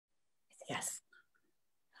Yes.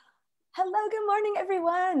 Hello, good morning,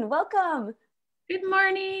 everyone. Welcome. Good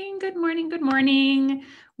morning, good morning, good morning.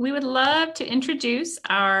 We would love to introduce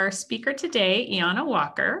our speaker today, Iana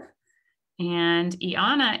Walker. And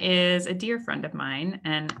Iana is a dear friend of mine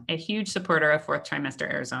and a huge supporter of Fourth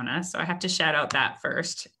Trimester Arizona. So I have to shout out that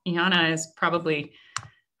first. Iana is probably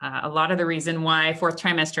a lot of the reason why Fourth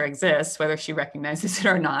Trimester exists, whether she recognizes it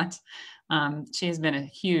or not. She has been a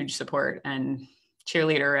huge support and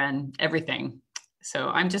cheerleader and everything. So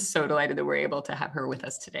I'm just so delighted that we're able to have her with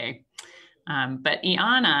us today. But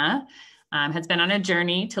Iana has been on a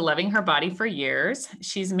journey to loving her body for years.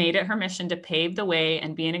 She's made it her mission to pave the way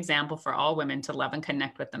and be an example for all women to love and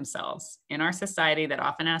connect with themselves. In our society that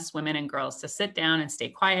often asks women and girls to sit down and stay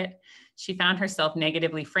quiet, she found herself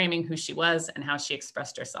negatively framing who she was and how she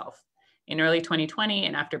expressed herself. In early 2020,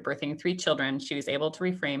 and after birthing 3 children, she was able to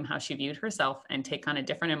reframe how she viewed herself and take on a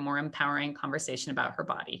different and more empowering conversation about her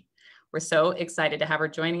body. We're so excited to have her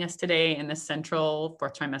joining us today in the Central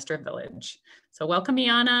Fourth Trimester Village. So welcome,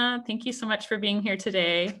 Iana. Thank you so much for being here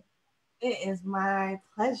today. It is my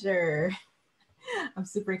pleasure. I'm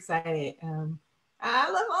super excited. I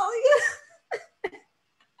love all of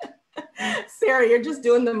you. Sarah, you're just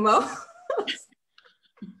doing the most.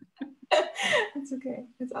 It's okay.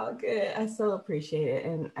 It's all good. I so appreciate it.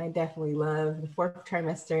 And I definitely love the Fourth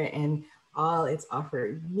Trimester and all it's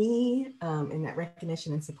offered me in that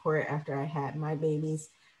recognition and support after I had my babies.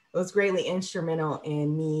 It was greatly instrumental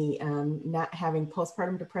in me not having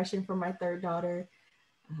postpartum depression for my 3rd daughter.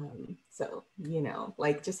 So, you know,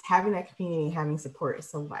 like just having that community, having support is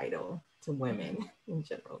so vital to women in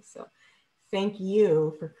general. So thank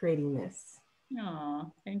you for creating this.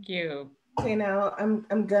 Oh, thank you. Okay, now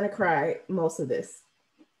I'm gonna cry most of this.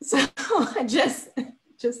 So I just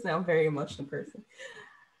now I'm a very emotional person.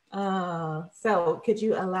 So could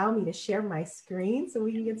you allow me to share my screen so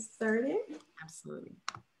we can get started? Absolutely.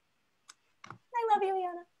 I love you,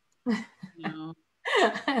 Iana. No.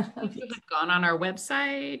 If you had gone on our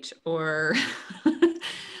website or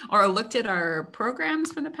or looked at our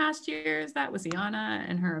programs from the past years, that was Iana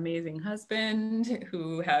and her amazing husband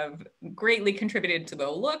who have greatly contributed to the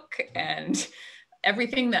look and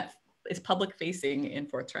everything that is public facing in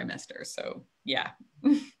Fourth Trimester. So yeah.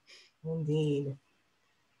 Indeed.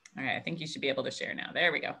 All right, I think you should be able to share now.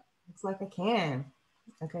 There we go. Looks like I can.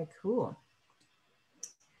 Okay, cool.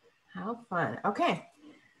 How fun. Okay,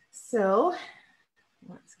 so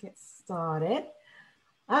let's get started.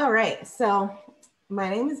 All right, so my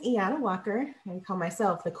name is Iana Walker. I call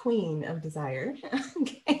myself the Queen of Desire.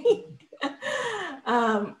 Okay.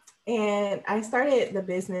 And I started the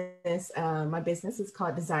business, my business is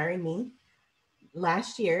called Desiring Me,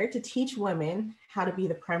 last year to teach women how to be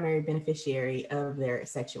the primary beneficiary of their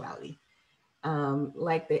sexuality.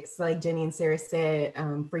 Like Jenny and Sarah said,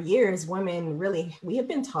 for years, women really, we have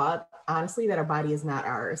been taught, honestly, that our body is not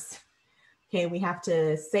ours. Okay, we have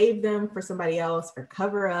to save them for somebody else, for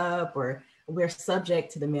cover up, or we're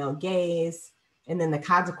subject to the male gaze, and then the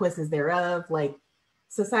consequences thereof. Like,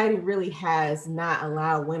 society really has not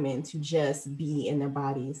allowed women to just be in their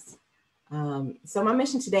bodies. So my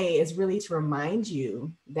mission today is really to remind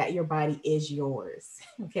you that your body is yours,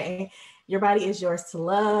 okay? Your body is yours to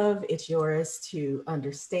love, it's yours to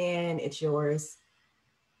understand, it's yours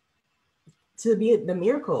to be the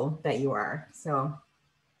miracle that you are. So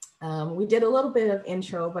we did a little bit of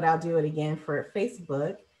intro, but I'll do it again for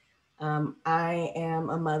Facebook. I am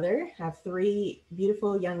a mother, I have 3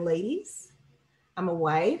 beautiful young ladies. I'm a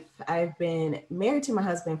wife. I've been married to my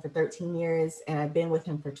husband for 13 years and I've been with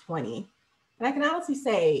him for 20. And I can honestly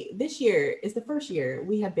say this year is the first year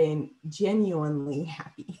we have been genuinely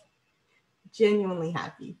happy,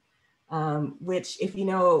 which if you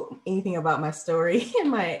know anything about my story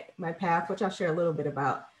and my path, which I'll share a little bit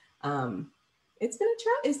about, it's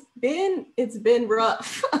been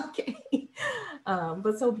rough, okay,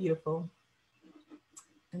 but so beautiful.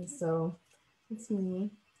 And so it's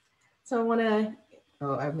me. So I want to,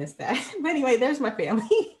 oh, I missed that. But anyway, there's my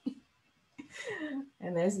family.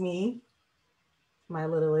 And there's me, my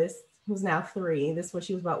littlest, who's now 3. This was,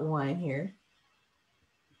 she was about 1 here.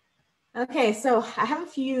 Okay, so I have a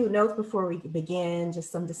few notes before we begin,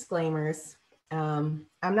 just some disclaimers. I'm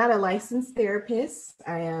not a licensed therapist.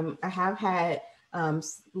 I have had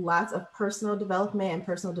lots of personal development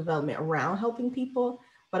around helping people,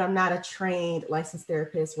 but I'm not a trained licensed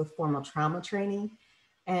therapist with formal trauma training.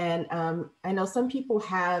 And I know some people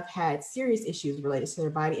have had serious issues related to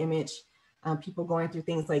their body image, people going through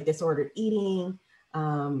things like disordered eating,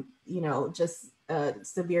 just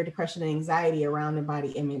severe depression and anxiety around their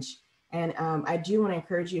body image. And I do want to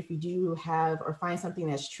encourage you, if you do have or find something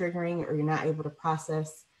that's triggering or you're not able to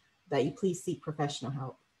process that you please seek professional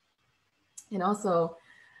help. And also,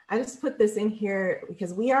 I just put this in here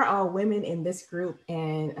because we are all women in this group.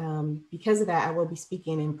 And because of that, I will be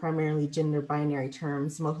speaking in primarily gender binary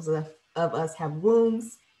terms. Most of us have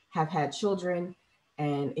wombs, have had children.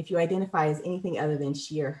 And if you identify as anything other than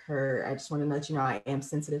she or her, I just want to let you know I am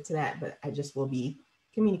sensitive to that, but I just will be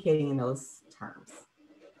communicating in those terms.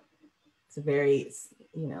 It's a very,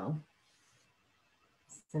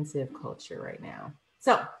 sensitive culture right now.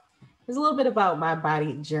 So there's a little bit about my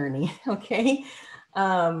body journey, okay?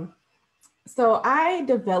 So I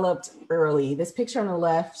developed early. This picture on the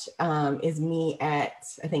left is me at,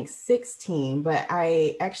 I think, 16, but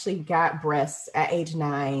I actually got breasts at age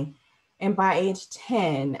 9. And by age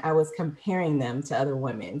 10, I was comparing them to other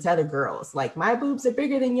women, to other girls. Like, my boobs are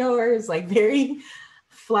bigger than yours, like very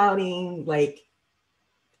flouting. Like,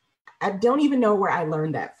 I don't even know where I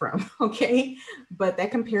learned that from, okay? But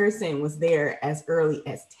that comparison was there as early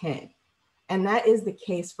as 10. And that is the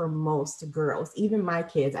case for most girls. Even my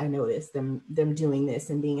kids, I noticed them doing this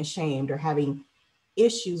and being ashamed or having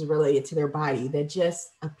issues related to their body that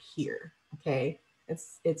just appear, okay?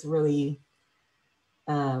 It's really,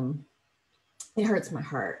 it hurts my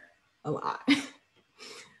heart a lot.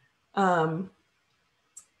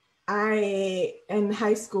 I, in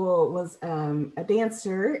high school, was a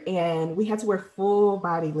dancer, and we had to wear full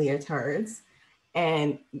body leotards.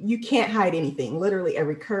 And you can't hide anything. Literally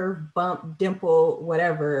every curve, bump, dimple,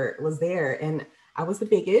 whatever was there. And I was the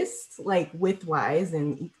biggest, like width-wise,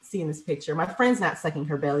 and you can see in this picture, my friend's not sucking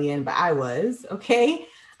her belly in, but I was, okay?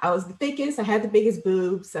 I was the thickest, I had the biggest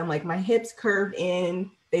boobs. I'm like, my hips curved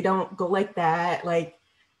in, they don't go like that. Like,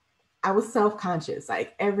 I was self-conscious,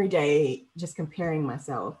 like every day, just comparing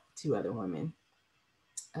myself to other women.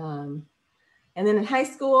 And then in high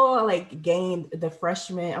school, I like gained the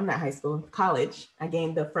freshman, I'm not high school, college. I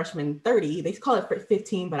gained the freshman 30. They call it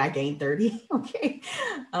 15, but I gained 30, okay?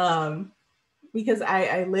 Because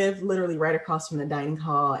I lived literally right across from the dining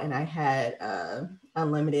hall, and I had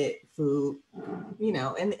unlimited food,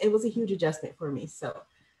 and it was a huge adjustment for me. So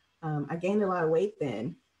I gained a lot of weight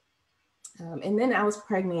then. And then I was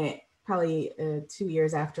pregnant probably 2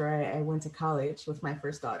 years after I went to college with my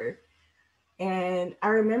first daughter. And I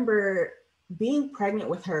remember being pregnant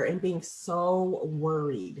with her and being so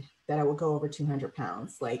worried that I would go over 200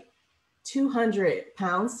 pounds. Like, 200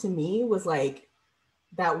 pounds to me was like,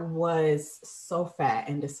 that was so fat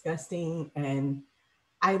and disgusting. And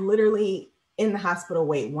I literally in the hospital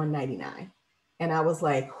weighed 199. And I was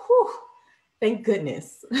like, whew, thank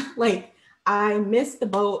goodness. Like, I missed the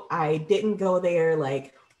boat. I didn't go there.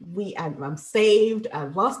 Like, I'm saved.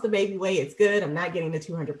 I've lost the baby weight. It's good. I'm not getting the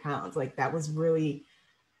 200 pounds. Like, that was really,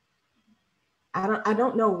 I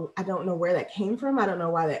don't know where that came from. I don't know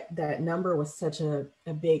why that number was such a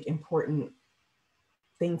big, important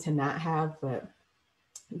thing to not have, but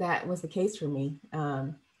that was the case for me.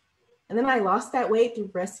 And then I lost that weight through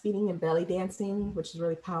breastfeeding and belly dancing, which is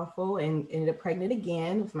really powerful, and ended up pregnant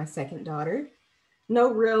again with my second daughter.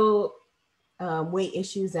 No real weight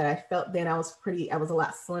issues that I felt then. I was a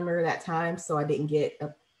lot slimmer that time, so I didn't get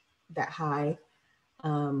up that high.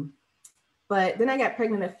 But then I got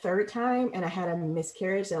pregnant a third time, and I had a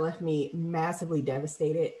miscarriage that left me massively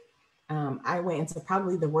devastated. I went into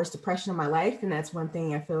probably the worst depression of my life. And that's one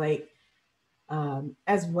thing I feel like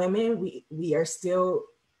as women, we are still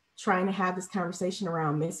trying to have this conversation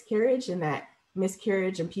around miscarriage, and that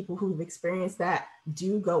miscarriage and people who've experienced that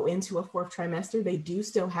do go into a fourth trimester. They do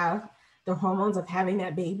still have the hormones of having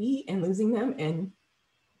that baby and losing them. And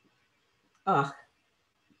I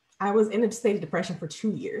was in a state of depression for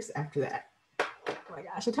 2 years after that. Oh my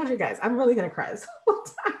gosh, I told you guys, I'm really gonna cry this whole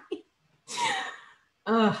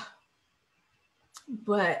time.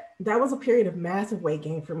 But that was a period of massive weight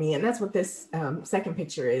gain for me. And that's what this second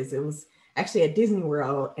picture is. It was actually at Disney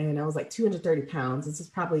World, and I was like 230 pounds. This is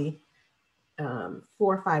probably 4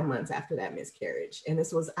 or 5 months after that miscarriage. And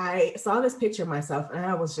I saw this picture of myself, and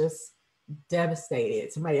I was just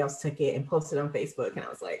devastated. Somebody else took it and posted on Facebook, and I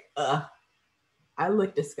was like, I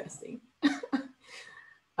look disgusting.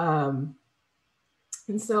 And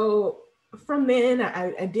so from then,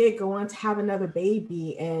 I did go on to have another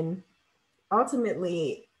baby, and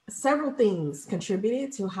ultimately several things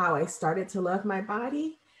contributed to how I started to love my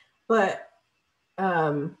body. But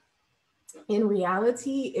in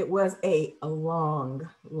reality, it was a long,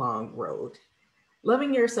 long road.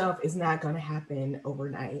 Loving yourself is not going to happen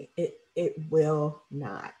overnight. It will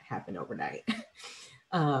not happen overnight.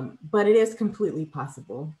 But it is completely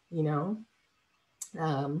possible,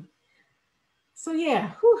 So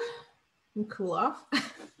yeah, and cool off.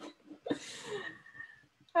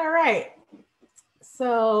 All right.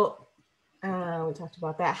 So We talked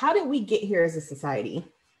about that. How did we get here as a society?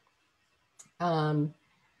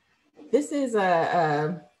 This is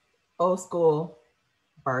a old school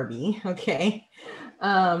Barbie, okay?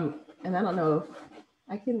 And I don't know if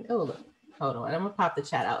I can, oh, hold on. I'm gonna pop the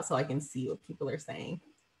chat out so I can see what people are saying.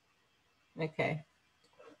 Okay.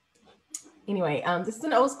 Anyway, this is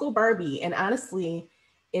an old school Barbie, and honestly,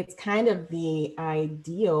 it's kind of the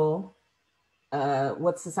ideal,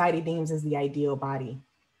 what society deems as the ideal body.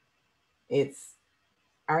 It's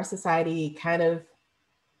our society kind of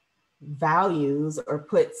values or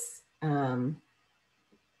puts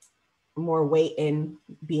more weight in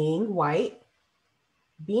being white,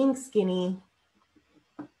 being skinny,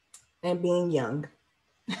 and being young.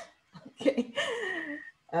 Okay.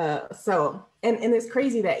 And it's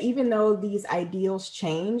crazy that even though these ideals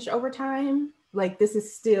change over time, like this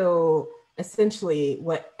is still essentially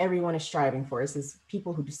what everyone is striving for. This is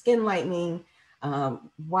people who do skin lightening.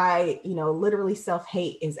 Why, literally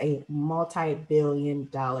self-hate is a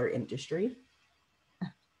multi-billion-dollar industry.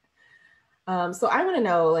 So I want to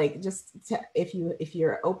know, like, if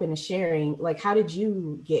you're open to sharing, like, how did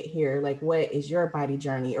you get here? Like, what is your body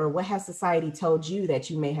journey, or what has society told you that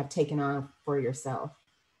you may have taken on for yourself?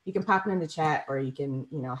 You can pop it in the chat, or you can,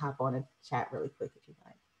 hop on a chat really quick if you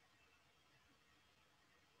like.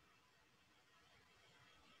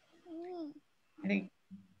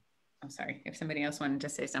 I'm sorry, if somebody else wanted to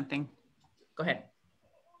say something, go ahead.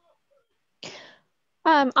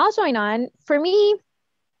 I'll join on. For me,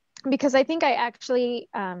 because I think I actually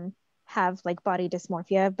have like body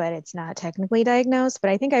dysmorphia, but it's not technically diagnosed. But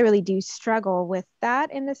I think I really do struggle with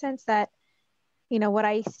that in the sense that, what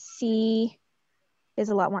I see is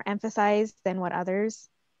a lot more emphasized than what others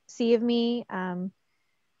see of me.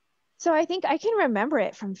 So I think I can remember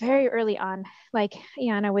it from very early on. Like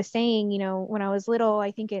Iana was saying, when I was little,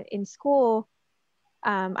 I think in school,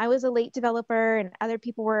 I was a late developer and other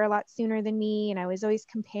people were a lot sooner than me. And I was always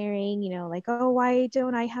comparing, like, oh, why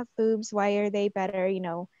don't I have boobs? Why are they better?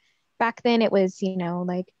 Back then it was,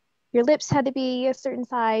 like your lips had to be a certain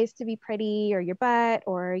size to be pretty, or your butt,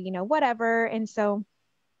 or, whatever. And so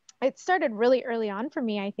it started really early on for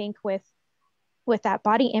me, I think, with that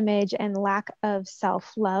body image and lack of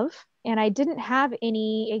self-love. And I didn't have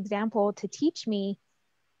any example to teach me,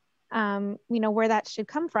 where that should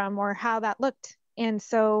come from or how that looked. And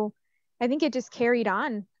so I think it just carried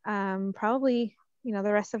on, probably, the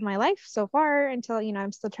rest of my life so far until,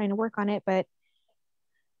 I'm still trying to work on it. But,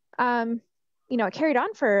 it carried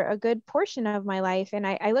on for a good portion of my life. And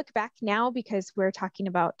I look back now because we're talking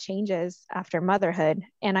about changes after motherhood.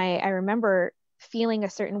 And I remember feeling a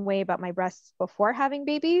certain way about my breasts before having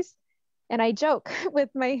babies. And I joke with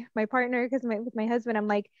my partner, because with my husband, I'm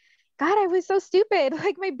like, God, I was so stupid.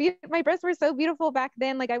 Like my breasts were so beautiful back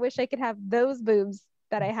then. Like I wish I could have those boobs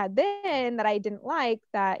that I had then that I didn't like,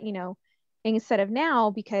 that, instead of now,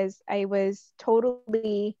 because I was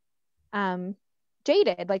totally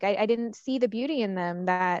jaded. Like I didn't see the beauty in them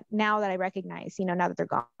that now that I recognize, now that they're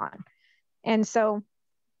gone. And so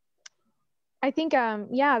I think,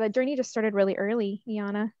 the journey just started really early,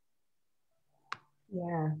 Iana.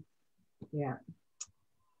 Yeah,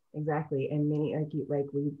 exactly. And many, like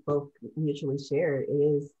we both mutually share,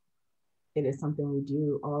 it is something we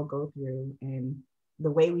do all go through. And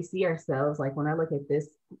the way we see ourselves, like when I look at this,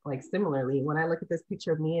 like similarly, when I look at this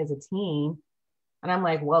picture of me as a teen, and I'm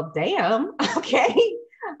like, well, damn, okay.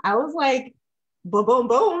 I was like, boom, boom,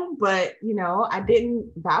 boom. But, I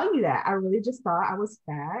didn't value that. I really just thought I was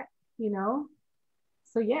fat,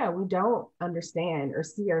 So yeah, we don't understand or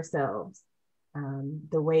see ourselves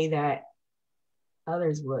the way that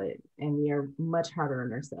others would. And we are much harder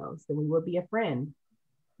on ourselves than we would be a friend,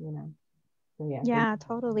 So yeah. Yeah,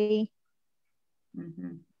 totally.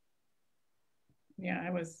 Mm-hmm. Yeah,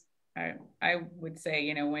 I would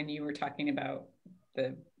say, when you were talking about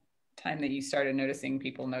the time that you started noticing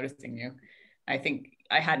people noticing you, I think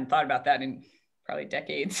I hadn't thought about that in probably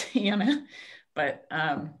decades, but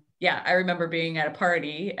yeah, I remember being at a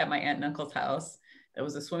party at my aunt and uncle's house. It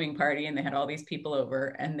was a swimming party and they had all these people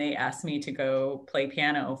over and they asked me to go play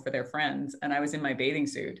piano for their friends. And I was in my bathing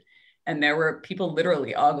suit and there were people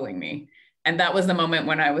literally ogling me. And that was the moment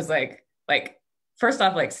when I was like, first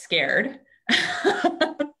off, like scared.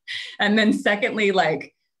 And then secondly,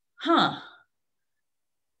 like,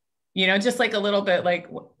 just like a little bit like,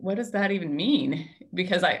 what does that even mean?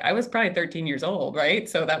 Because I was probably 13 years old, right?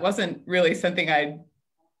 So that wasn't really something I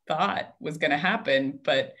thought was going to happen.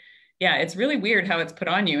 But yeah, it's really weird how it's put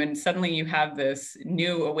on you. And suddenly you have this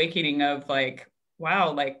new awakening of like,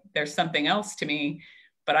 wow, like there's something else to me,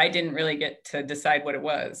 but I didn't really get to decide what it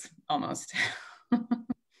was almost.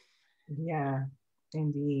 Yeah,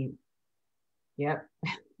 indeed. Yep.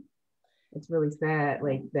 It's really sad,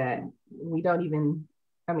 like that we don't even,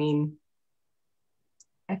 I mean,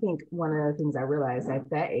 I think one of the things I realized at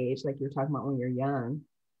that age, like you're talking about when you're young,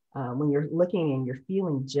 when you're looking and you're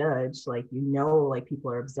feeling judged, like, like people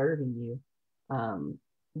are observing you.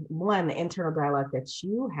 One, the internal dialogue that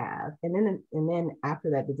you have, and then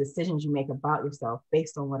after that, the decisions you make about yourself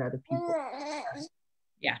based on what other people,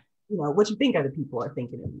 Yeah. What you think other people are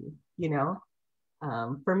thinking of you,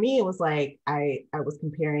 For me, it was like I was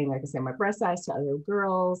comparing, like I said, my breast size to other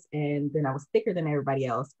girls, and then I was thicker than everybody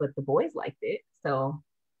else, but the boys liked it. So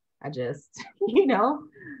I just,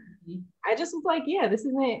 I just was like, yeah, this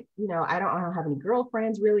isn't, I don't have any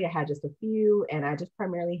girlfriends really. I had just a few, and I just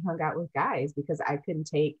primarily hung out with guys because I couldn't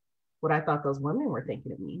take what I thought those women were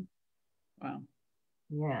thinking of me. Wow.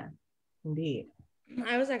 Yeah, indeed.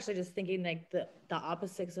 I was actually just thinking like the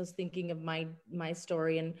opposite. I was thinking of my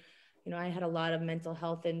story, and I had a lot of mental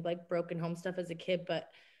health and like broken home stuff as a kid, but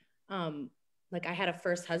like I had a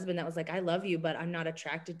first husband that was like, I love you, but I'm not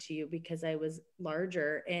attracted to you because I was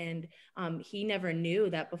larger. And he never knew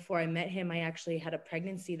that before I met him, I actually had a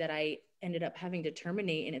pregnancy that I ended up having to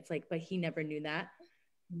terminate. And it's like, but he never knew that.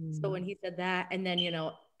 So when he said that, and then,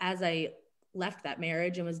 as I left that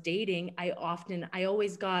marriage and was dating, I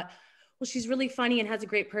always got, well, she's really funny and has a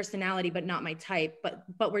great personality, but not my type,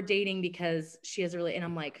 but we're dating because she has and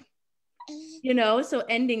I'm like, so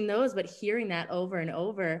ending those, but hearing that over and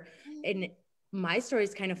over. And my story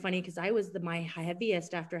is kind of funny because I was my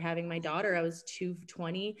heaviest after having my daughter. I was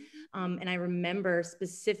 220. And I remember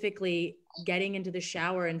specifically getting into the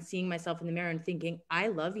shower and seeing myself in the mirror and thinking, I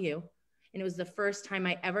love you. And it was the first time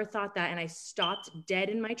I ever thought that. And I stopped dead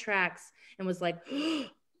in my tracks and was like, oh,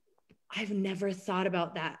 I've never thought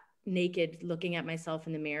about that naked looking at myself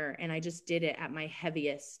in the mirror. And I just did it at my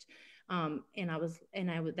heaviest.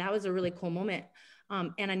 That was a really cool moment.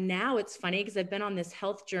 And now it's funny because I've been on this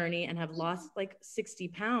health journey and have lost like 60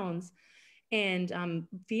 pounds and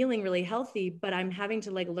feeling really healthy, but I'm having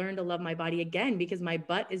to like learn to love my body again because my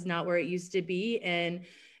butt is not where it used to be. And,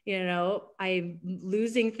 I'm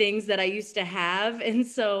losing things that I used to have. And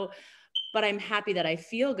so, but I'm happy that I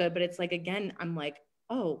feel good, but it's like, again, I'm like,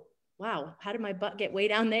 oh, wow, how did my butt get way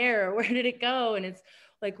down there? Or where did it go? And it's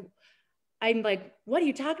like, I'm like, what are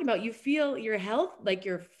you talking about? You feel your health, like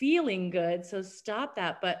you're feeling good. So stop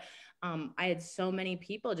that. But I had so many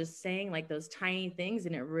people just saying like those tiny things.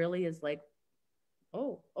 And it really is like,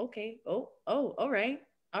 oh, okay. Oh, all right.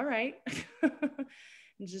 All right.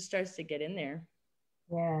 It just starts to get in there.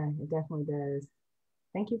 Yeah, it definitely does.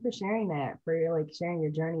 Thank you for sharing that, for sharing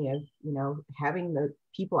your journey of, having the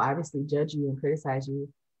people obviously judge you and criticize you,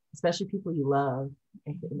 especially people you love.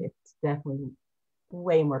 It's definitely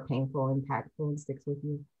way more painful and impactful and sticks with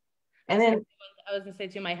you. And then I was gonna say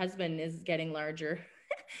too, my husband is getting larger.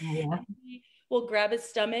 Yeah. Will grab his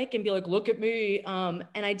stomach and be like, look at me. And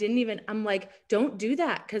I'm like, don't do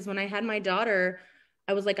that. Cause when I had my daughter,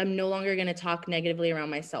 I was like, I'm no longer going to talk negatively around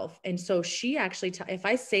myself. And so she actually, if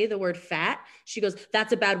I say the word fat, she goes,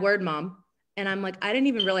 that's a bad word, Mom. And I'm like, I didn't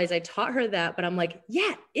even realize I taught her that, but I'm like,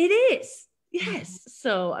 yeah, it is. Yes.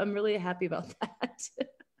 So I'm really happy about that.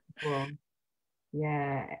 Well,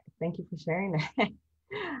 yeah, thank you for sharing that.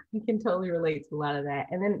 I can totally relate to a lot of that.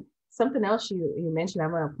 And then something else you mentioned,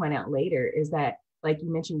 I'm going to point out later, is that, like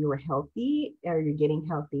you mentioned, you were healthy or you're getting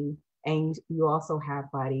healthy, and you also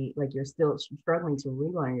have body, like you're still struggling to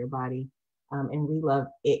relearn your body and relove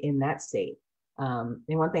it in that state. And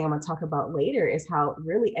one thing I'm going to talk about later is how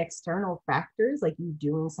really external factors, like you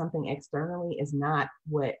doing something externally, is not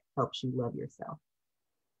what helps you love yourself.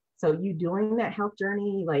 So you doing that health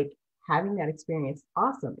journey, like having that experience,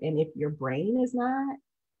 awesome. And if your brain is not,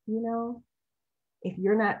 if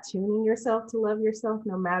you're not tuning yourself to love yourself,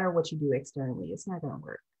 no matter what you do externally, it's not going to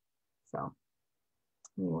work. So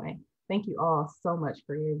anyway, thank you all so much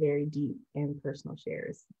for your very deep and personal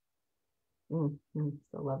shares. So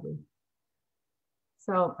lovely.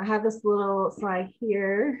 So I have this little slide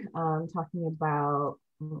here talking about,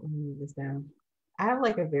 let me move this down. I have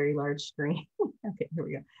like a very large screen. Okay, here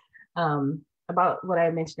we go. About what I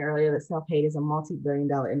mentioned earlier, that self-hate is a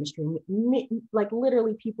multi-billion-dollar industry. Like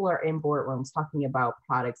literally people are in boardrooms talking about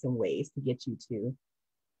products and ways to get you to,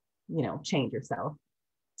 change yourself.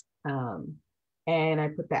 And I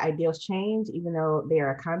put the ideals change, even though they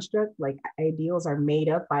are a construct, like ideals are made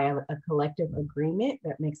up by a collective agreement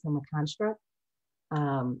that makes them a construct.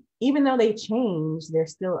 Even though they change, they're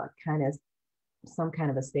still some kind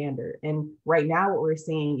of a standard. And right now what we're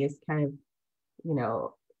seeing is kind of,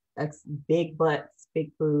 big butts,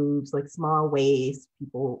 big boobs, like small waist,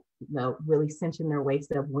 people, really cinching their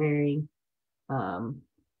waist up, wearing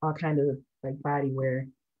all kind of like body wear.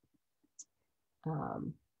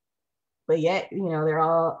 But yet, they're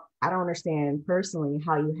all, I don't understand personally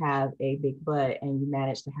how you have a big butt and you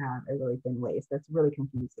manage to have a really thin waist. That's really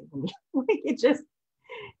confusing to me. Like it just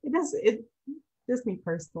me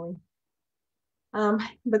personally.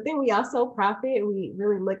 But then we also profit, we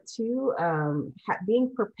really look to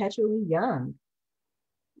being perpetually young.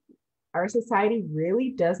 Our society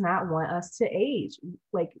really does not want us to age.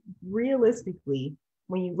 Like realistically,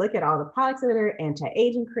 when you look at all the products that are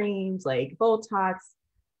anti-aging creams, like Botox,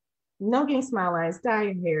 no getting smile lines, dye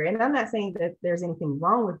your hair. And I'm not saying that there's anything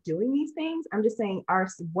wrong with doing these things. I'm just saying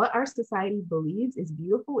what our society believes is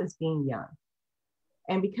beautiful is being young.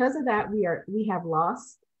 And because of that, we have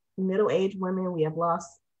lost middle-aged women, we have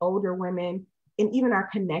lost older women, and even our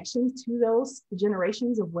connections to those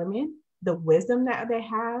generations of women, the wisdom that they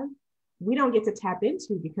have, we don't get to tap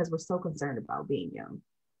into because we're so concerned about being young.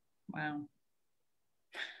 Wow.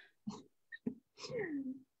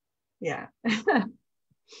 Yeah. That's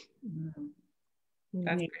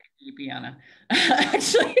pretty deep, Iana.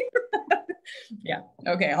 Actually, yeah.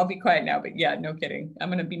 Okay, I'll be quiet now, but yeah, no kidding. I'm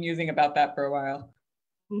going to be musing about that for a while.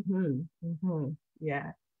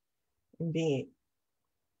 Yeah, indeed.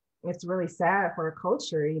 It's really sad for a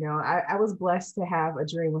culture. I was blessed to have a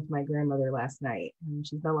dream with my grandmother last night.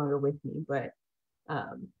 She's no longer with me, but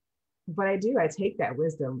I take that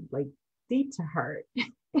wisdom like deep to heart.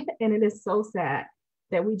 And it is so sad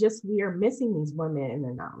that we are missing these women and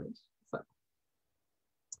their knowledge.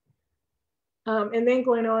 So, and then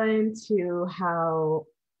going on to how,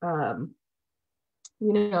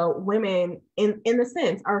 women in the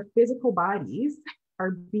sense, our physical bodies,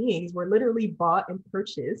 our beings were literally bought and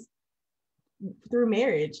purchased through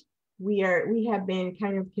marriage. We have been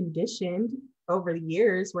kind of conditioned over the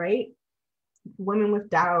years, right? Women with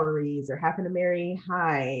dowries or having to marry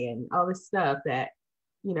high and all this stuff that,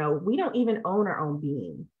 we don't even own our own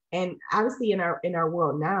being. And obviously in our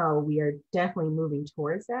world now, we are definitely moving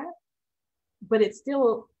towards that, but it's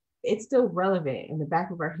still relevant in the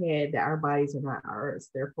back of our head that our bodies are not ours.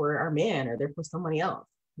 They're for our man or they're for somebody else,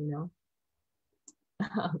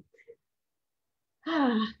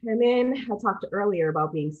 And then I talked earlier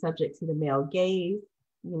about being subject to the male gaze,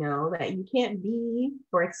 that you can't be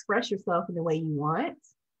or express yourself in the way you want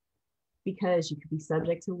because you could be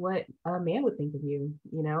subject to what a man would think of you,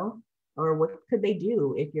 or what could they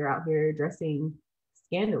do if you're out here dressing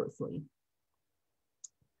scandalously.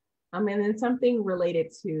 And then something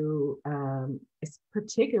related to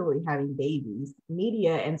particularly having babies,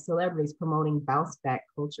 media and celebrities promoting bounce back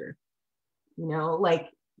culture.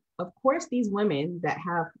 Like, of course, these women that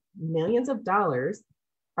have millions of dollars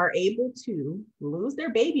are able to lose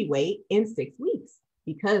their baby weight in 6 weeks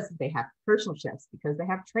because they have personal chefs, because they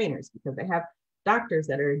have trainers, because they have doctors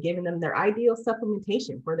that are giving them their ideal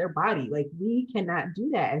supplementation for their body. Like, we cannot do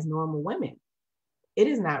that as normal women. It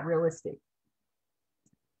is not realistic.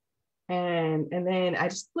 And then I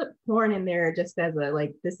just put porn in there just as a,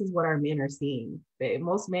 like, this is what our men are seeing.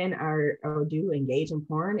 Most men do engage in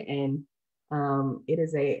porn, and it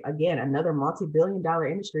is again another multi-billion-dollar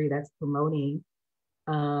industry that's promoting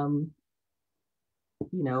a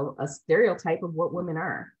stereotype of what women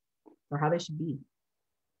are or how they should be.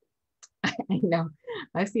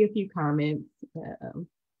 I see a few comments.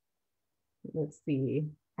 Let's see.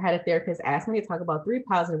 I had a therapist ask me to talk about 3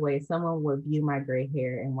 positive ways someone would view my gray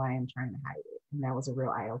hair and why I'm trying to hide it. And that was a real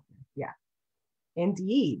eye-opener. Yeah,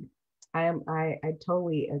 indeed. I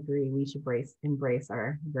totally agree. We should embrace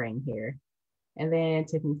our graying hair. And then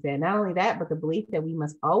Tiffany said, not only that, but the belief that we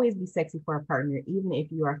must always be sexy for our partner, even if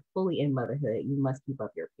you are fully in motherhood, you must keep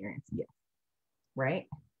up your appearance. Yes. Right?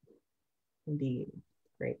 Indeed.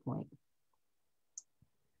 Great point.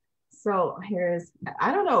 So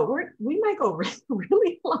I don't know, we might go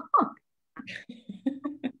really long.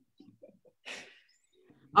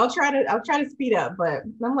 I'll try to speed up, but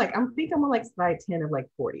I think I'm on like slide 10 of like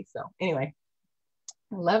 40. So anyway,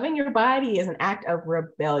 loving your body is an act of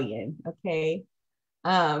rebellion. Okay.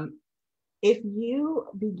 If you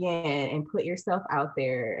begin and put yourself out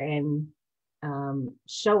there and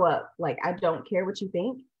show up, like, I don't care what you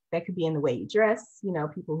think. That could be in the way you dress,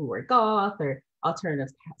 people who wear goth or alternative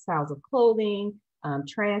styles of clothing,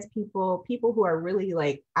 trans people who are really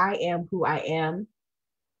like, I am who I am.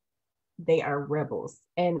 They are rebels.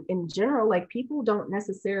 And in general, like, people don't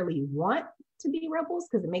necessarily want to be rebels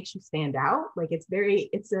because it makes you stand out. Like,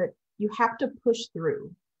 you have to push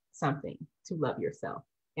through something to love yourself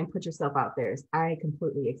and put yourself out there. I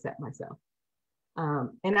completely accept myself.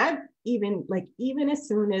 And I've even as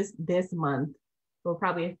soon as this month, or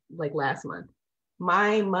probably like last month,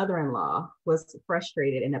 my mother-in-law was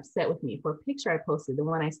frustrated and upset with me for a picture I posted, the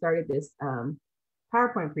one I started this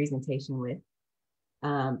PowerPoint presentation with.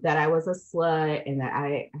 that I was a slut and that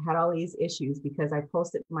I had all these issues because I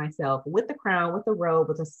posted myself with the crown, with the robe,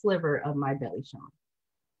 with a sliver of my belly showing.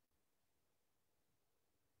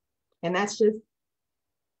 And that's just,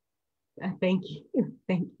 thank you,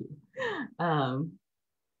 thank you.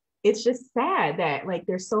 It's just sad that like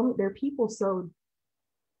there are people so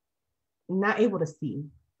not able to see,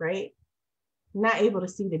 right? Not able to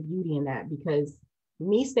see the beauty in that, because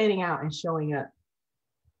me standing out and showing up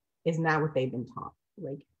is not what they've been taught.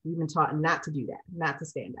 Like we've been taught not to do that, not to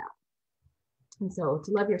stand out. And so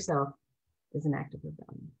to love yourself is an act of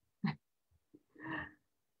rebellion.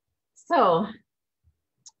 So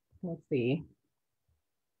let's see.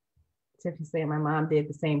 Tiffany saying my mom did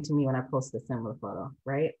the same to me when I posted a similar photo,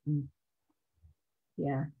 right?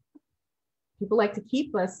 Yeah. People like to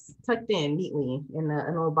keep us tucked in neatly in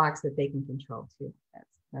a little box that they can control too.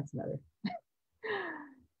 That's another.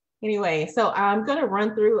 Anyway, so I'm going to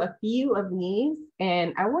run through a few of these,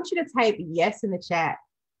 and I want you to type yes in the chat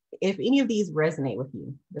if any of these resonate with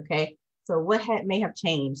you. Okay. So what may have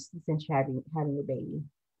changed since having a baby?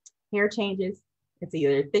 Hair changes. It's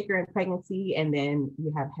either thicker in pregnancy and then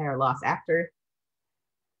you have hair loss after.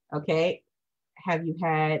 Okay. Have you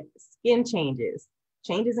had skin changes?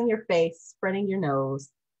 Changes in your face, spreading your nose,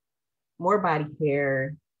 more body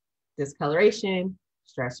hair, discoloration,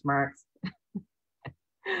 stretch marks.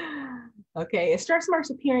 Okay, stretch marks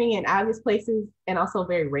appearing in obvious places and also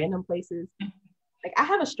very random places. Like I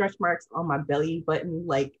have a stretch marks on my belly button,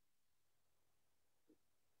 like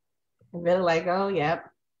I'm really like, oh, yep.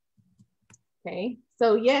 Okay,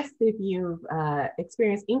 so yes, if you've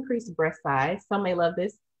experienced increased breast size, some may love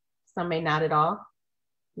this, some may not at all.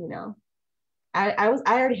 You know, I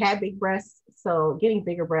already had big breasts, so getting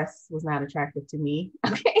bigger breasts was not attractive to me.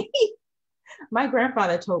 Okay. My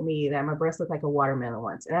grandfather told me that my breasts looked like a watermelon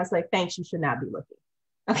once. And I was like, thanks, you should not be looking.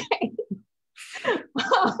 Okay.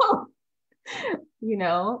 You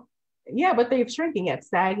know, yeah, but they're shrinking at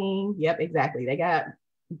sagging. Yep, exactly. They got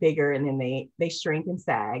bigger and then they shrink and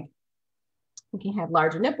sag. You can have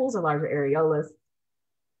larger nipples or larger areolas.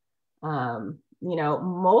 You know,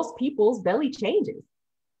 most people's belly changes.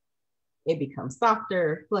 It becomes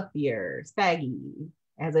softer, fluffier, saggy,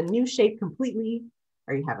 has a new shape completely,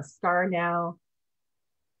 or you have a scar now.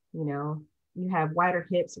 You know, you have wider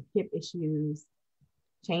hips or hip issues,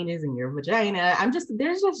 changes in your vagina.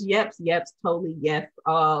 There's just yeps, totally yes,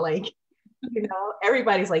 all like, you know,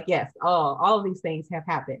 everybody's like, yes, all of these things have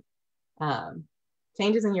happened.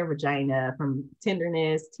 Changes in your vagina from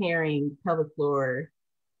tenderness, tearing, pelvic floor,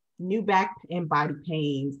 new back and body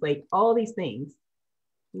pains, like all these things.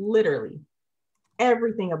 Literally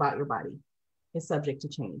everything about your body is subject to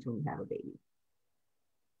change when you have a baby.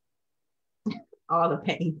 All the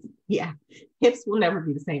pains, yeah. Hips will never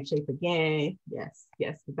be the same shape again. Yes,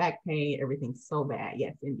 the back pain, everything's so bad.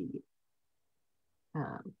 Yes, indeed.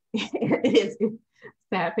 It is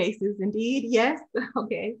sad faces, indeed. Yes,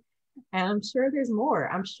 okay. And I'm sure there's more.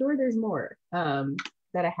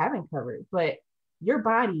 That I haven't covered, but your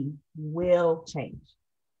body will change.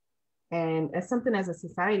 And as something as a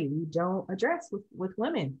society, we don't address with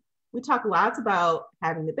women. We talk lots about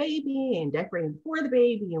having the baby and decorating for the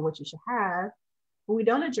baby and what you should have, but we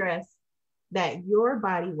don't address that your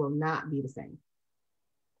body will not be the same.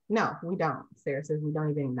 No, we don't. Sarah says we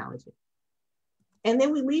don't even acknowledge it. And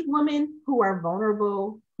then we leave women who are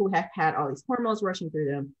vulnerable, who have had all these hormones rushing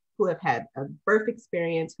through them, who have had a birth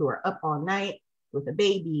experience, who are up all night with a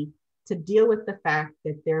baby, to deal with the fact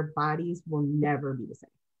that their bodies will never be the same.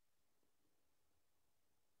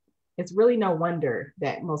 It's really no wonder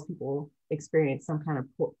that most people experience some kind of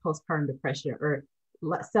postpartum depression or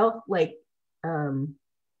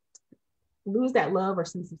lose that love or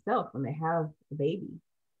sense of self when they have a baby.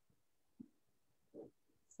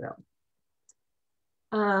 So,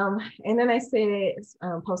 and then I said,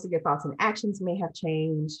 posting your thoughts and actions may have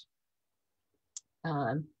changed.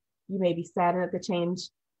 You may be saddened at the change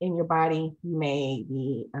in your body. You may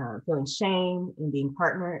be feeling shame in being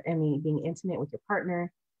intimate with your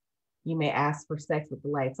partner. You may ask for sex with the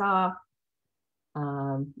lights off.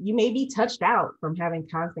 You may be touched out from having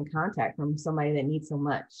constant contact from somebody that needs so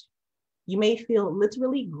much. You may feel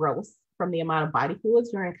literally gross from the amount of body fluids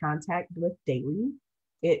you're in contact with daily.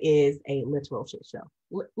 It is a literal shit show.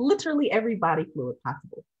 Literally every body fluid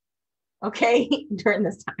possible, okay, during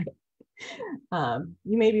this time.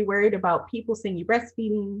 You may be worried about people seeing you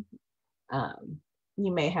breastfeeding.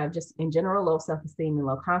 You may have just in general low self-esteem and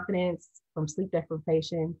low confidence from sleep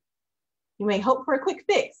deprivation. You may hope for a quick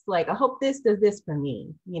fix, like I hope this does this for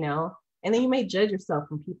me, you know, and then you may judge yourself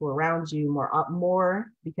from people around you more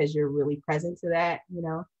because you're really present to that, you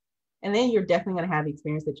know, and then you're definitely going to have the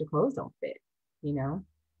experience that your clothes don't fit. you know?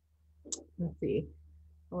 Let's see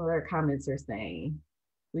what other comments are saying.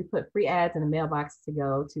 We put free ads in the mailbox to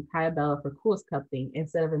go to Kaya Bella for cool sculpting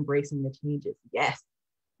instead of embracing the changes. Yes,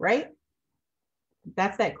 right?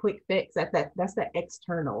 That's that quick fix. That's the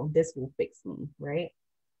external. This will fix me, right?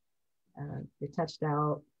 You're touched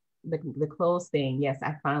out. The clothes thing. Yes,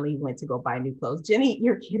 I finally went to go buy new clothes. Jenny,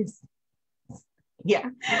 your kid is, yeah,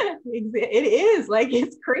 it is like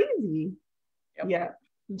it's crazy. Yep. Yeah.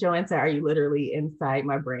 Joanne said, "Are you literally inside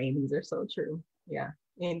my brain?" These are so true. Yeah,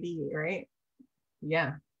 indeed, right?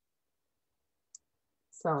 Yeah.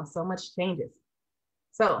 So much changes.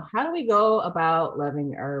 So how do we go about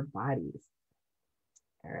loving our bodies?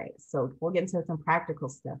 All right, so we'll get into some practical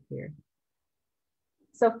stuff here.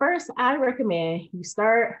 So first, I recommend you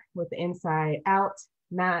start with the inside out,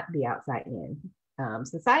 not the outside in.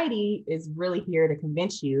 Society is really here to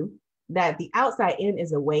convince you that the outside in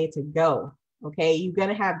is a way to go. Okay, you're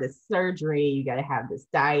gonna have this surgery, you gotta have this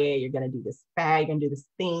diet, you're gonna do this fad, you're gonna do this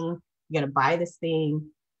thing, you're gonna buy this thing.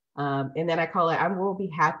 And then I call it, I will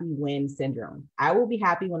be happy when syndrome. I will be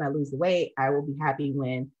happy when I lose the weight. I will be happy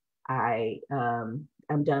when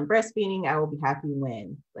I'm done breastfeeding. I will be happy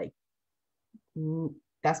when, like,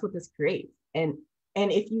 that's what this creates. And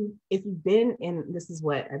if you've been in, this is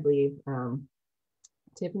what I believe,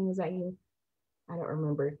 Tiffany, was that you? I don't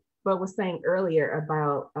remember, but was saying earlier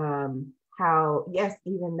about how, yes,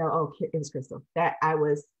 even though, oh, it was Crystal, that I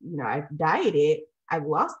was, I've dieted, I've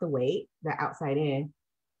lost the weight, the outside in,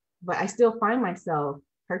 but I still find myself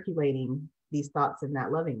percolating these thoughts of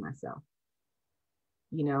not loving myself,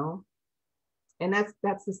 And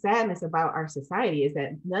that's the sadness about our society, is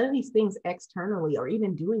that none of these things externally or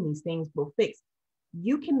even doing these things will fix.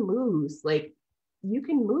 You can lose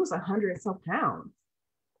 100 some pounds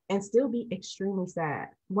and still be extremely sad.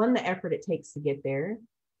 One, the effort it takes to get there.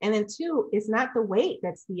 And then two, it's not the weight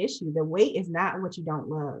that's the issue. The weight is not what you don't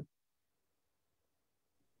love.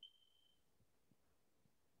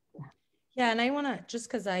 Yeah, and I want to, just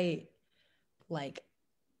because I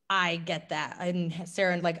get that. And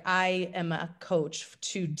Sarah, like, I am a coach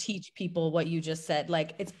to teach people what you just said.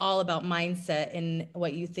 Like, it's all about mindset and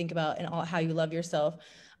what you think about and how you love yourself.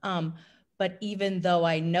 But even though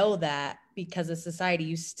I know that, because of society,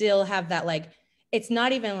 you still have that, like, it's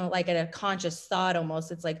not even like a conscious thought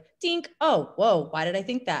almost. It's like, dink, oh, whoa, why did I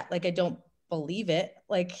think that? Like, I don't believe it.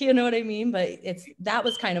 Like, you know what I mean? But that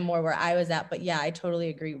was kind of more where I was at. But yeah, I totally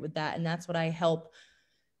agree with that. And that's what I help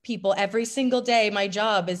people every single day. My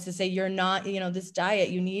job is to say, you're not, this diet,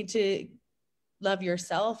 you need to love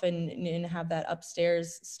yourself and have that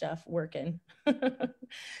upstairs stuff working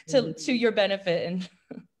to your benefit. And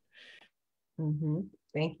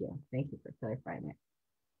Thank you for clarifying that.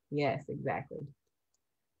 Yes, exactly.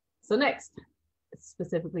 So next,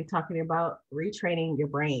 specifically talking about retraining your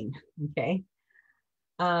brain. Okay.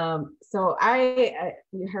 So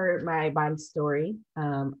you heard my body story.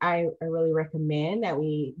 I really recommend that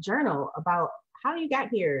we journal about how you got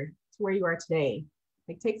here to where you are today.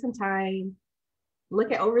 Like, take some time,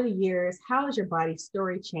 look at over the years, how has your body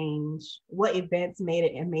story changed? What events made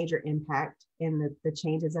a major impact in the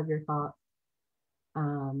changes of your thoughts?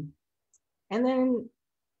 And then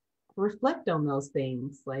reflect on those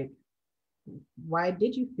things. Like, why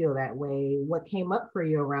did you feel that way? What came up for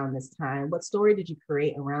you around this time? What story did you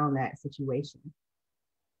create around that situation?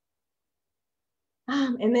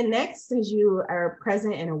 And then next, as you are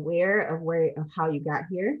present and aware of how you got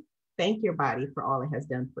here, thank your body for all it has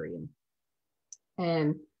done for you.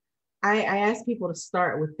 And I ask people to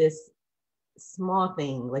start with this small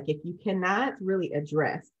thing. Like, if you cannot really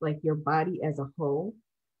address like your body as a whole,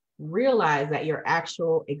 realize that your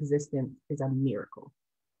actual existence is a miracle.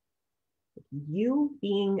 You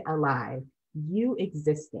being alive, you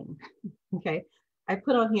existing. Okay. I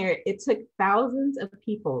put on here, it took thousands of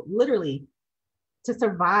people literally to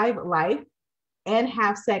survive life and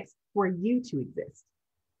have sex for you to exist.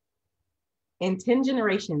 In 10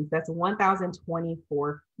 generations, that's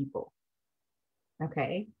 1,024 people.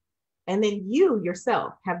 Okay. And then you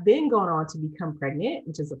yourself have then gone on to become pregnant,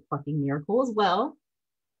 which is a fucking miracle as well,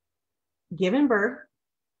 given birth,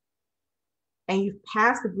 and you've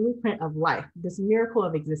passed the blueprint of life, this miracle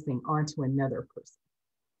of existing, onto another person.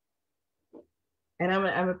 And I'm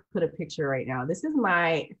gonna put a picture right now. This is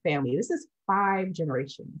my family. This is 5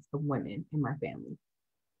 generations of women in my family.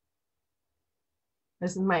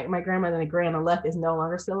 This is my grandmother. The grand on the left is no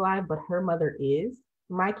longer still alive, but her mother is.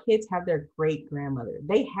 My kids have their great grandmother.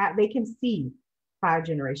 They can see 5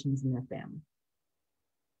 generations in their family.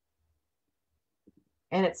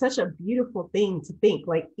 And it's such a beautiful thing to think,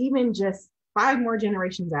 like, even just 5 more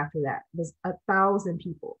generations after that, there's 1,000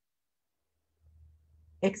 people.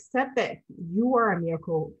 Accept that you are a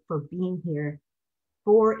miracle for being here,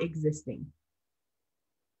 for existing.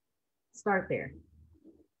 Start there.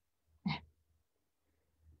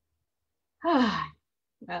 I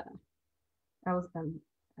was I'm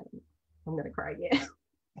gonna cry again.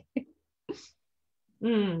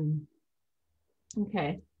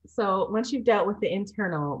 Okay, so once you've dealt with the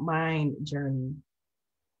internal mind journey,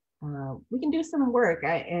 we can do some work.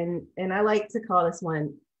 And I like to call this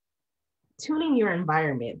one tuning your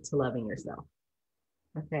environment to loving yourself.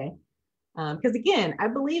 Okay, because again, I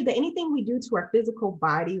believe that anything we do to our physical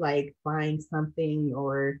body, like buying something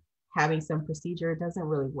or having some procedure, doesn't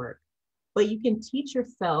really work. But you can teach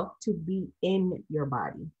yourself to be in your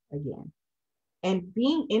body again. And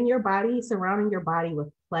being in your body, surrounding your body with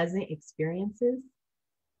pleasant experiences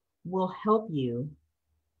will help you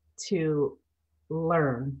to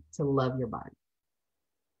learn to love your body.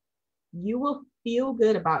 You will feel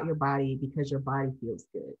good about your body because your body feels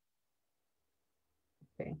good.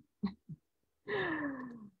 Okay.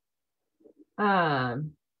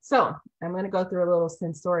 So I'm going to go through a little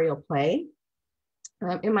sensorial play.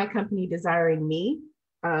 In my company, Desiring Me,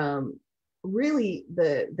 really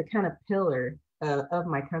the kind of pillar of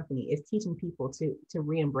my company is teaching people to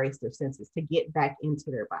re-embrace their senses, to get back into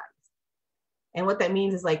their bodies. And what that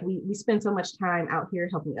means is like we spend so much time out here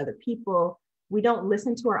helping other people. We don't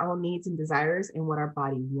listen to our own needs and desires and what our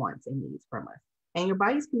body wants and needs from us. And your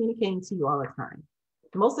body's communicating to you all the time.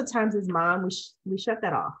 Most of the times as mom, we shut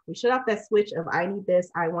that off. We shut off that switch of I need this,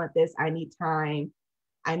 I want this, I need time,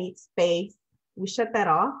 I need space. We shut that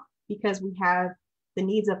off because we have the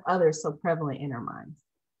needs of others so prevalent in our minds.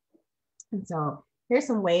 And so here's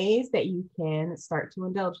some ways that you can start to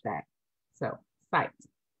indulge that. So sight.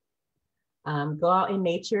 Go out in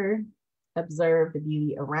nature, observe the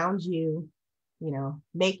beauty around you,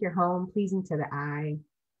 make your home pleasing to the eye,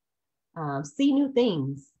 see new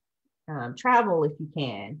things, travel if you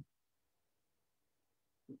can,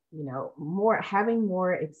 having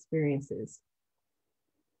more experiences.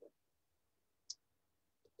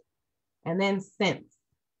 And then scents,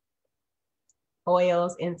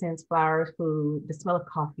 oils, incense, flowers, food, the smell of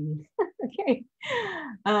coffee. Okay.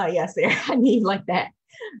 Yes, I need like that.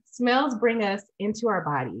 Smells bring us into our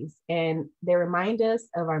bodies and they remind us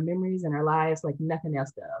of our memories and our lives like nothing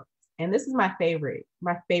else does. And this is my favorite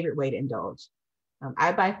way to indulge.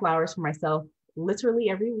 I buy flowers for myself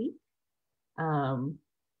literally every week. I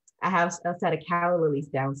have a set of calla lilies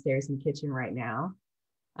downstairs in the kitchen right now.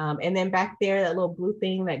 And then back there, that little blue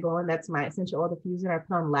thing that's my essential oil diffuser. I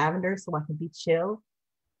put on lavender so I can be chill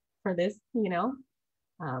for this,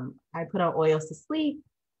 I put on oils to sleep.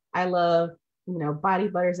 I love, body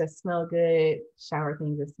butters that smell good, shower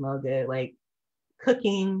things that smell good, like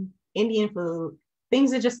cooking, Indian food,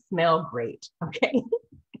 things that just smell great. Okay.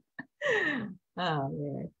 Oh,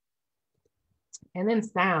 man. And then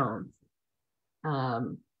sounds.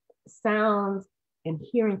 Sounds and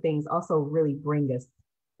hearing things also really bring us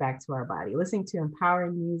back to our body. Listening to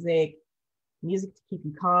empowering music to keep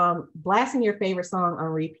you calm, blasting your favorite song on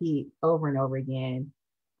repeat over and over again.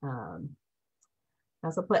 I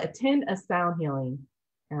also attend a sound healing.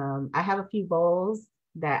 I have a few bowls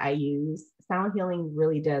that I use. Sound healing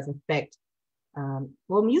really does affect,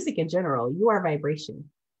 music in general. You are vibration,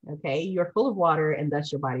 okay? You're full of water and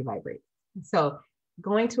thus your body vibrates. So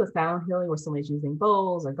going to a sound healing where someone's using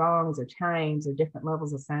bowls or gongs or chimes or different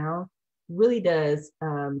levels of sound really does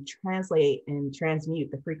translate and transmute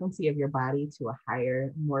the frequency of your body to a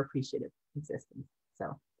higher, more appreciative existence.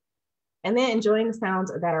 So, and then enjoying the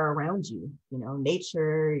sounds that are around you,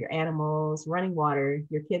 nature, your animals, running water,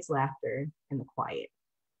 your kids' laughter, and the quiet.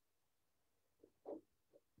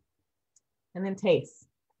 And then taste.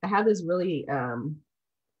 I have this really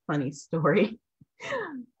funny story.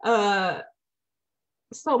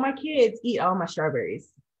 So my kids eat all my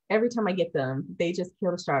strawberries. Every time I get them, they just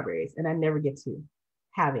kill the strawberries and I never get to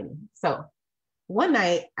have any. So one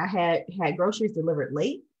night I had groceries delivered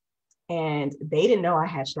late and they didn't know I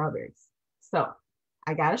had strawberries. So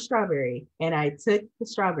I got a strawberry and I took the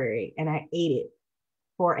strawberry and I ate it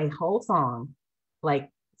for a whole song, like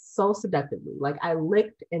so seductively. Like I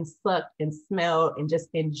licked and sucked and smelled and just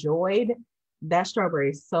enjoyed that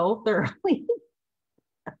strawberry so thoroughly.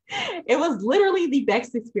 It was literally the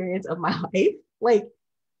best experience of my life. Like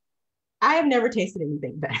I have never tasted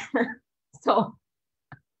anything better. So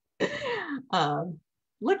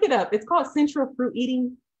look it up. It's called sensual fruit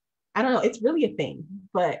eating. I don't know. It's really a thing,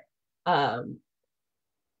 but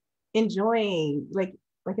enjoying, like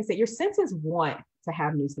I said, your senses want to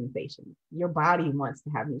have new sensations. Your body wants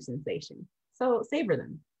to have new sensations. So savor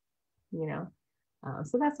them,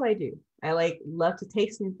 So that's what I do. I love to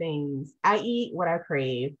taste new things. I eat what I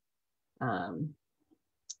crave. And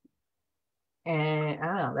I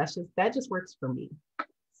don't know, that just works for me.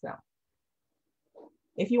 So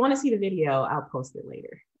if you want to see the video, I'll post it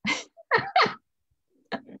later.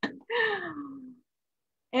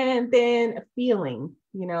 And then feeling,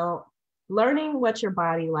 learning what your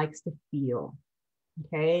body likes to feel.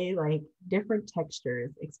 Okay, like different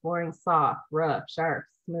textures, exploring soft, rough, sharp,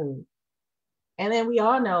 smooth. And then we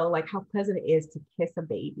all know like how pleasant it is to kiss a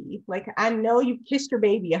baby. Like I know you've kissed your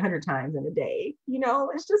baby 100 times in a day.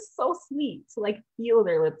 It's just so sweet to like feel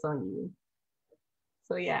their lips on you.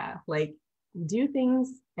 So yeah, like do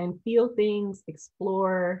things and feel things,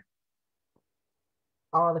 explore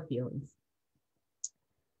all the feelings.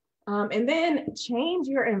 And then change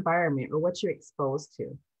your environment or what you're exposed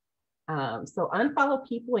to. So unfollow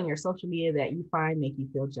people in your social media that you find make you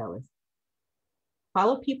feel jealous.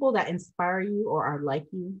 Follow people that inspire you or are like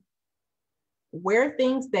you. Wear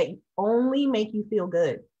things that only make you feel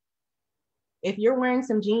good. If you're wearing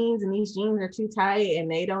some jeans and these jeans are too tight and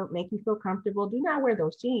they don't make you feel comfortable, do not wear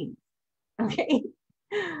those jeans. Okay.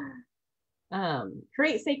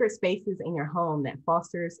 Create sacred spaces in your home that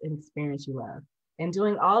fosters an experience you love. And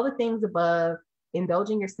doing all the things above,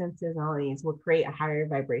 indulging your senses, and all these will create a higher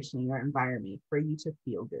vibration in your environment for you to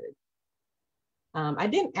feel good. I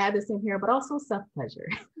didn't add this in here, but also self-pleasure.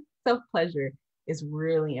 Self-pleasure is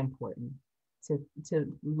really important to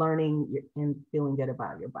learning and feeling good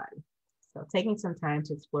about your body. So taking some time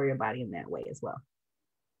to explore your body in that way as well.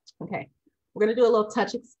 Okay, we're gonna do a little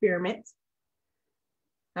touch experiment.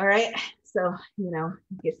 All right, so,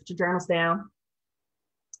 get your journals down.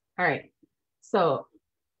 All right, so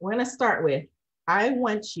we're gonna start with, I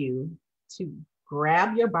want you to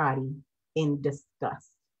grab your body in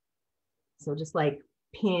disgust. So just like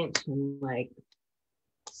pinch and like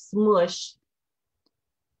smush.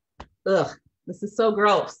 Ugh, this is so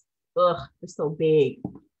gross. Ugh, they're so big.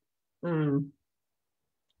 I don't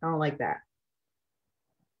like that.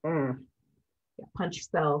 Yeah, punch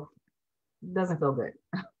yourself. It doesn't feel good.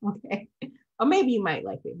 Okay. Or maybe you might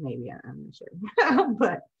like it. Maybe, I'm not sure.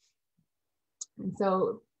 But, and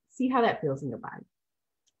so see how that feels in your body.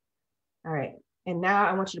 All right. And now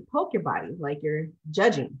I want you to poke your body like you're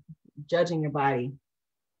judging your body.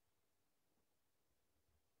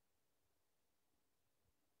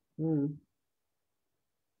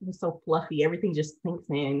 It's so fluffy. Everything just sinks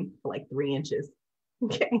in for like 3 inches.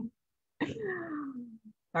 Okay.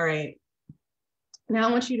 All right. Now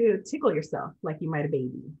I want you to tickle yourself like you might a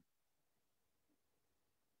baby.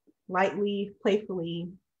 Lightly, playfully.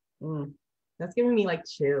 That's giving me like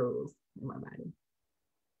chills in my body.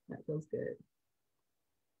 That feels good.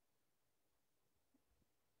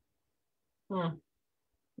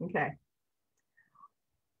 Okay.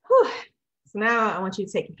 Whew. So now I want you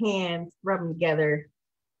to take your hands, rub them together.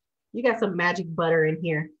 You got some magic butter in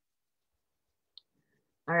here.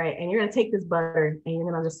 All right, and you're gonna take this butter and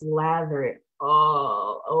you're gonna just lather it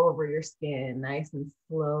all over your skin, nice and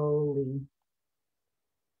slowly.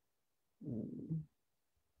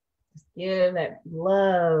 Just give that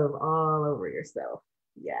love all over yourself.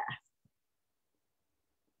 Yeah.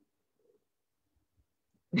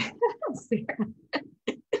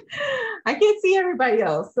 I can't see everybody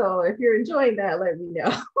else, so if you're enjoying that, let me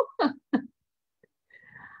know.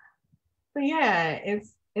 But yeah,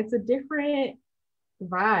 it's a different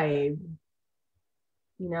vibe.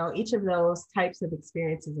 Each of those types of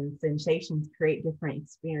experiences and sensations create different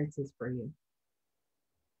experiences for you.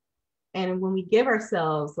 And when we give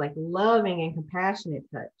ourselves like loving and compassionate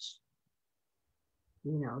touch,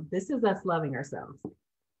 this is us loving ourselves.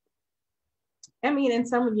 I mean, and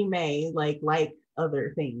some of you may like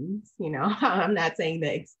other things, I'm not saying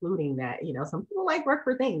that excluding that, some people like work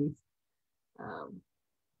for things.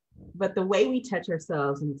 But the way we touch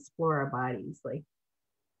ourselves and explore our bodies, like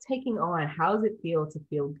taking on, how does it feel to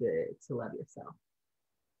feel good, to love yourself?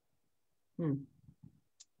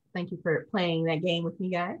 Thank you for playing that game with me,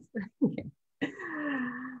 guys. Okay.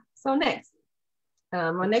 So next,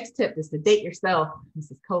 my next tip is to date yourself.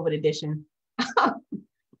 This is COVID edition.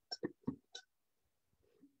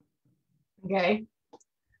 Okay.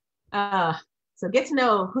 So get to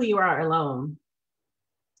know who you are alone.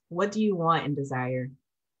 What do you want and desire?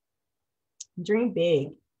 Dream big.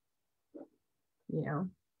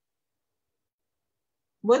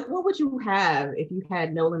 What would you have if you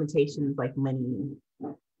had no limitations like money,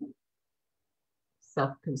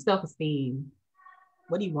 self-esteem?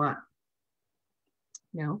 What do you want?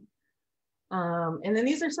 And then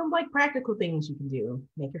these are some like practical things you can do.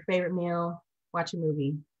 Make your favorite meal, watch a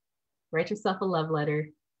movie, write yourself a love letter,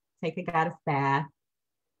 take a goddess bath,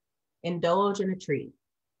 Indulge in a treat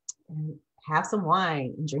and have some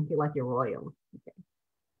wine and drink it like you're royal. Okay.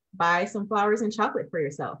 Buy some flowers and chocolate for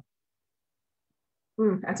yourself.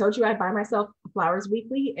 I told you I buy myself flowers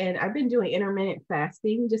weekly, and I've been doing intermittent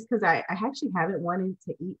fasting just because I actually haven't wanted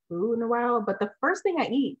to eat food in a while. But the first thing I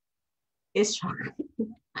eat is chocolate.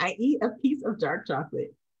 I eat a piece of dark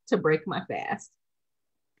chocolate to break my fast.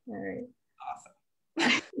 All right.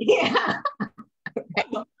 Awesome. Yeah.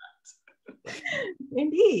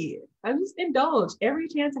 Indeed. I just indulge every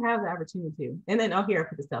chance I have the opportunity to. And then I'll hear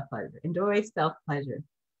for the self-pleasure. Enjoy self-pleasure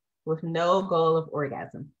with no goal of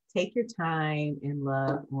orgasm. Take your time and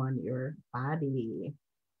love on your body.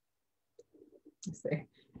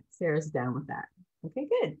 Sarah's down with that. Okay,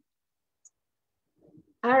 good.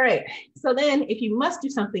 All right. So then if you must do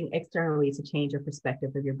something externally to change your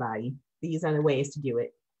perspective of your body, these are the ways to do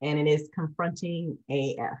it. And it is confronting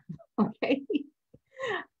AF. Okay.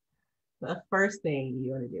 The first thing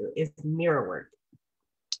you want to do is mirror work.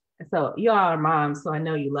 So you all are moms, so I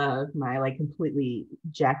know you love my like completely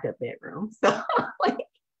jacked up bedroom. So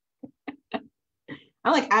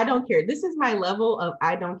I'm like, I don't care. This is my level of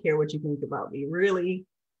I don't care what you think about me. Really,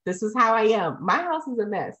 this is how I am. My house is a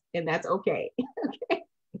mess, and that's okay. Okay.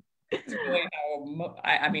 It's really how,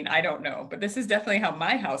 I mean, I don't know, but this is definitely how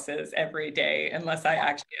my house is every day, unless I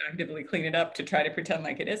actually actively clean it up to try to pretend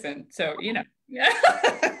like it isn't. So, you know, yeah.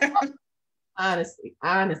 Honestly,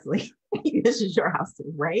 this is your house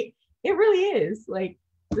too, right? It really is. Like,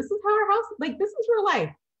 this is how our house, like, this is real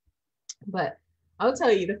life. But I'll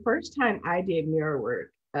tell you, the first time I did mirror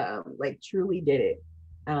work, like truly did it.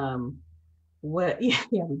 Yeah,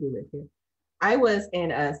 we do live here. I was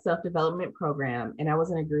in a self-development program, and I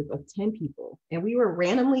was in a group of 10 people, and we were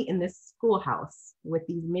randomly in this schoolhouse with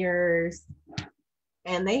these mirrors,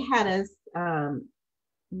 and they had us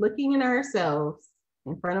looking in ourselves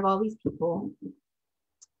in front of all these people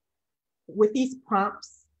with these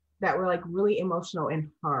prompts that were like really emotional and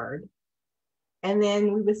hard. And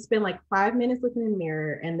then we would spend like 5 minutes looking in the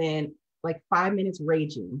mirror, and then like 5 minutes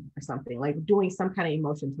raging or something, like doing some kind of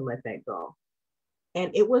emotion to let that go. And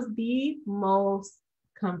it was the most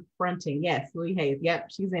confronting. Yes, Louis Hayes. Yep,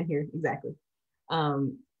 she's in here. Exactly.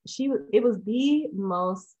 It was the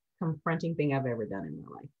most confronting thing I've ever done in my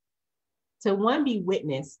life. To one, be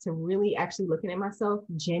witness to really actually looking at myself,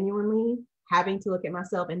 genuinely having to look at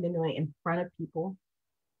myself and then doing it in front of people.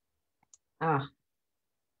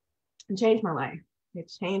 It changed my life. It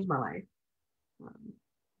changed my life.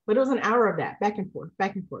 But it was an hour of that, back and forth,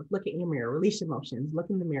 back and forth. Look in your mirror, release emotions, look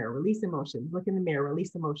in the mirror, release emotions, look in the mirror,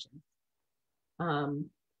 release emotions. And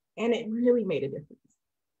it really made a difference.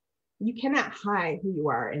 You cannot hide who you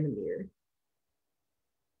are in the mirror.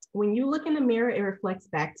 When you look in the mirror, it reflects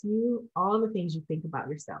back to you all the things you think about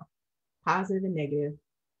yourself, positive and negative.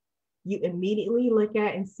 You immediately look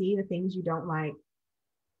at and see the things you don't like.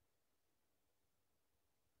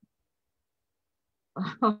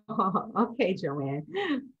 Okay, Joanne.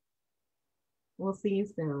 We'll see you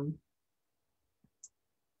soon.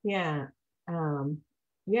 Yeah.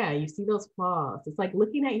 Yeah, you see those flaws. It's like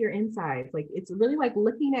looking at your insides. Like it's really like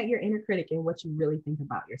looking at your inner critic and what you really think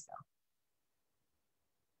about yourself.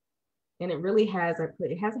 And it really has a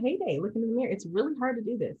heyday. Look in the mirror. It's really hard to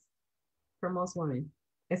do this for most women,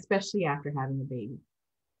 especially after having a baby.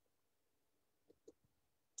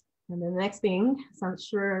 And the next thing, so I'm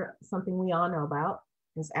sure something we all know about,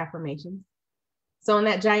 is affirmations. So in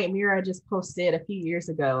that giant mirror I just posted a few years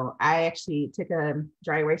ago, I actually took a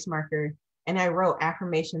dry erase marker and I wrote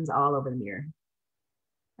affirmations all over the mirror.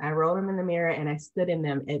 I wrote them in the mirror and I stood in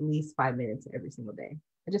them at least 5 minutes every single day.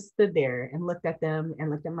 I just stood there and looked at them and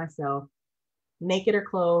looked at myself, naked or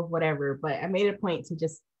clothed, whatever. But I made it a point to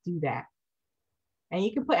just do that. And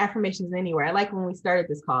you can put affirmations anywhere. I like when we started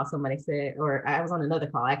this call, somebody said, or I was on another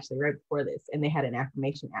call actually right before this, and they had an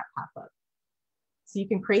affirmation app pop up. So you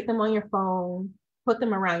can create them on your phone, put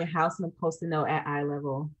them around your house in a post-it note at eye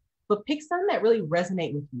level, but pick some that really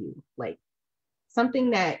resonate with you, like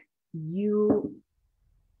something that you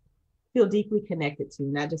feel deeply connected to,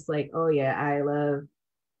 not just like, oh yeah, I love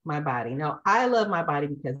my body. No, I love my body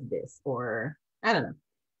because of this, or I don't know,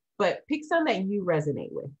 but pick some that you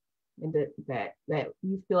resonate with and that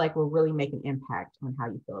you feel like will really make an impact on how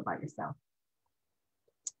you feel about yourself.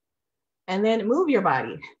 And then move your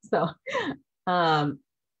body. So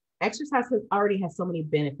exercise already has so many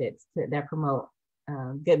benefits that promote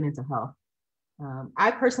good mental health. I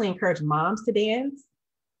personally encourage moms to dance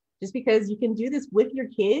just because you can do this with your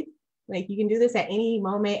kids. Like you can do this at any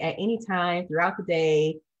moment, at any time throughout the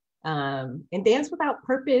day, and dance without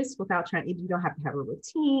purpose, without trying. You don't have to have a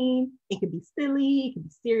routine. It could be silly, it could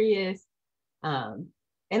be serious. And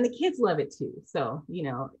And the kids love it too. So, you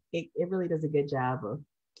know, it really does a good job of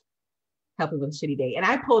helping with a shitty day. And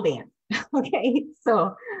I pole dance. Okay.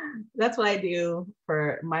 So that's what I do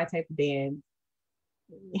for my type of dance.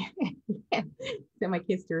 Send my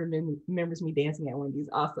kids to remembers me dancing at Wendy's.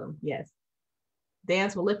 Awesome. Yes.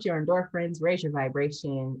 Dance will lift your endorphins, raise your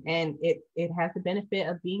vibration, and it has the benefit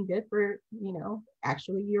of being good for, you know,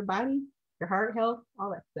 actually your body, your heart health,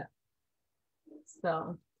 all that stuff.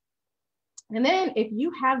 So, and then if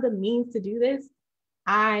you have the means to do this,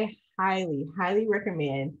 I highly, highly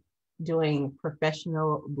recommend doing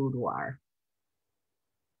professional boudoir.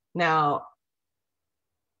 Now,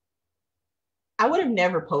 I would have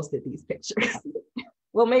never posted these pictures.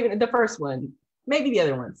 Well, maybe the first one, maybe the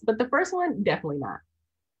other ones, but the first one, definitely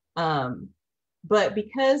not. But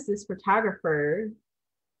because this photographer,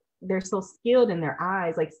 they're so skilled in their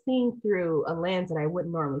eyes, like seeing through a lens that I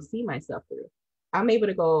wouldn't normally see myself through, I'm able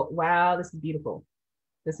to go, wow, this is beautiful.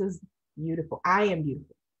 This is beautiful. I am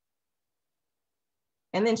beautiful.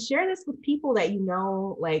 And then share this with people that you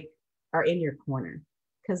know, like, are in your corner.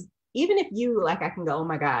 Because even if you, like, I can go, oh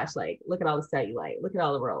my gosh, like, look at all the cellulite, look at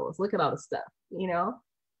all the rolls, look at all the stuff, you know,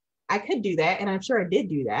 I could do that. And I'm sure I did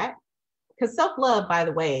do that. Because self-love, by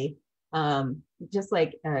the way, just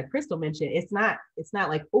like Crystal mentioned, it's not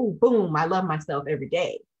like, oh, boom, I love myself every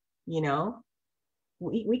day. You know,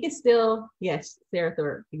 we can still, yes, Sarah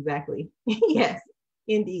Thorpe, exactly. Yes,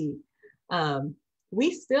 indeed.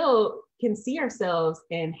 We still can see ourselves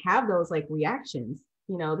and have those like reactions.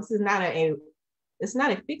 You know, this is not it's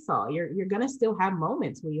not a fix all. You're gonna still have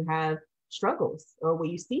moments where you have struggles or where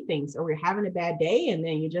you see things or you're having a bad day and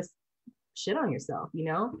then you just shit on yourself, you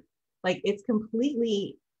know? Like it's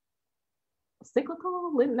completely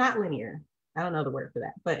cyclical, not linear. I don't know the word for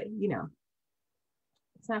that, but you know,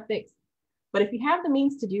 it's not fixed. But if you have the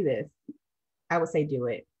means to do this, I would say do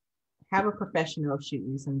it. Have a professional shoot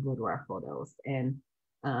you some boudoir photos. And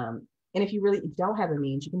if you really don't have the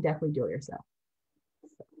means, you can definitely do it yourself.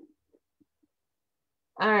 So.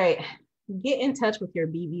 All right, get in touch with your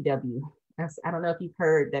BBW. I don't know if you've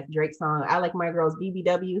heard that Drake song, I Like My Girls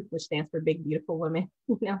BBW, which stands for Big Beautiful Women.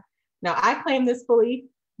 You know, now I claim this fully,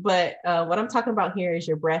 but what I'm talking about here is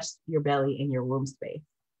your breast, your belly, and your womb space.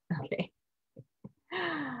 Okay.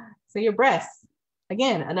 So your breasts,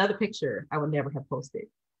 again, another picture I would never have posted,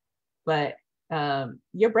 but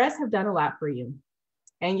your breasts have done a lot for you.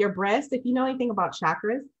 And your breasts, if you know anything about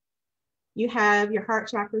chakras, you have your heart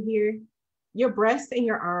chakra here. Your breasts and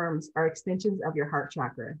your arms are extensions of your heart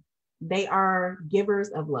chakra. They are givers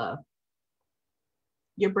of love.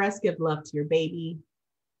 Your breasts give love to your baby.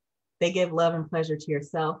 They give love and pleasure to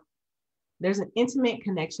yourself. There's an intimate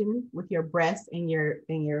connection with your breasts and your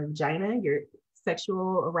vagina, your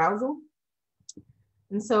sexual arousal.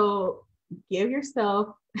 And so give yourself,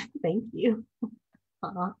 thank you.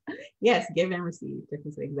 Yes, give and receive,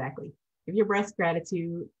 exactly. Give your breast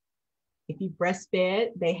gratitude. If you breastfed,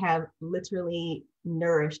 they have literally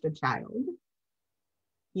nourished a child.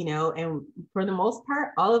 You know, and for the most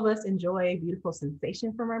part, all of us enjoy beautiful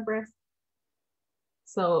sensation from our breasts.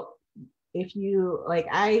 So if you, like,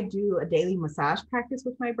 I do a daily massage practice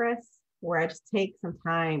with my breasts where I just take some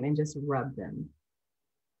time and just rub them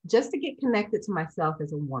just to get connected to myself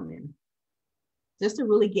as a woman, just to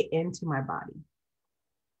really get into my body.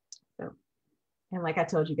 So, and like I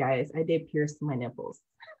told you guys, I did pierce my nipples,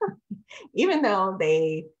 even though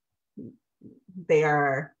they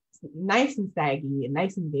are nice and saggy and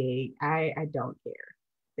nice and big. I don't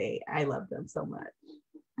care. I love them so much.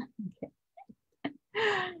 Okay.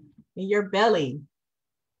 Your belly.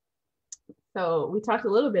 So we talked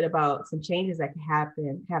a little bit about some changes that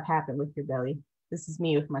can have happened with your belly. This is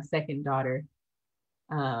me with my second daughter.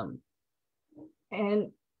 And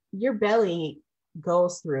your belly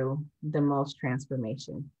goes through the most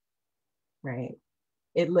transformation, right?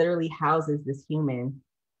 It literally houses this human.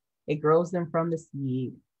 It grows them from the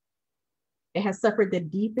seed. It has suffered the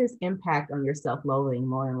deepest impact on your self-loathing,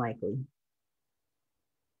 more than likely.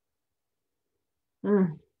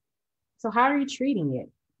 So how are you treating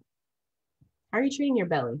it? How are you treating your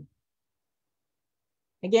belly?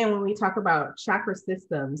 Again, when we talk about chakra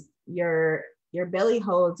systems, your belly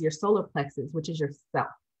holds your solar plexus, which is your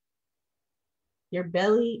self. Your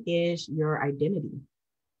belly is your identity.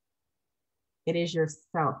 It is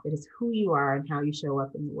yourself. It is who you are and how you show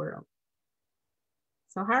up in the world.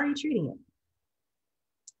 So how are you treating it?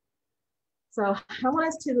 So I want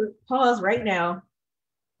us to pause right now.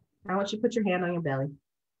 I want you to put your hand on your belly.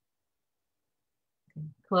 Okay.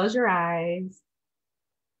 Close your eyes.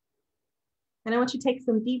 And I want you to take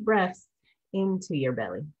some deep breaths into your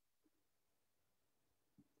belly.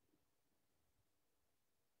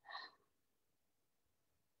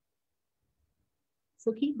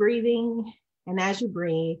 So keep breathing. And as you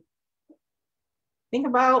breathe, think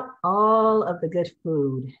about all of the good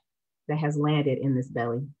food that has landed in this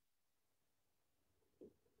belly.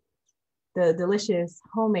 The delicious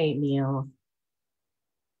homemade meals,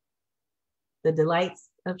 the delights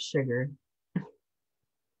of sugar,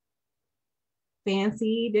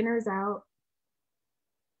 fancy dinners out,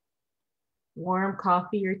 warm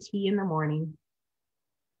coffee or tea in the morning.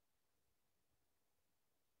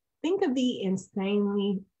 Think of the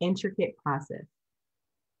insanely intricate process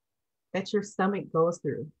that your stomach goes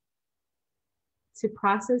through to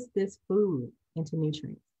process this food into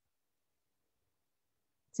nutrients,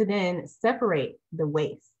 to then separate the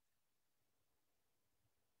waste.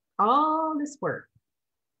 All this work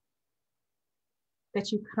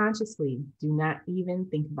that you consciously do not even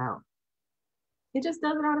think about. It just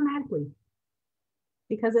does it automatically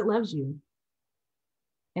because it loves you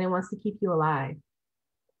and it wants to keep you alive.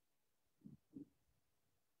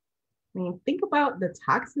 I mean, think about the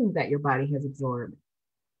toxins that your body has absorbed.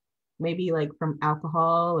 Maybe like from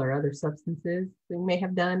alcohol or other substances we may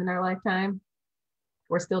have done in our lifetime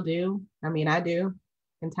or still do. I mean, I do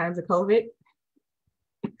in times of COVID.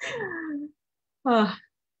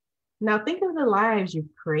 Now think of the lives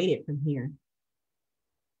you've created from here.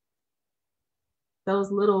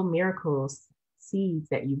 Those little miracles, seeds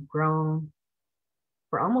that you've grown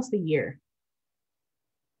for almost a year.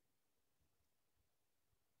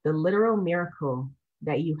 The literal miracle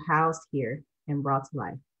that you housed here and brought to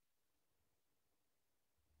life.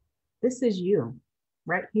 This is you,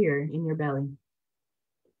 right here in your belly.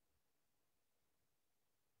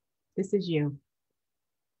 This is you.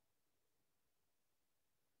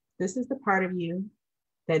 This is the part of you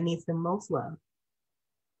that needs the most love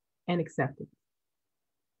and acceptance.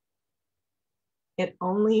 It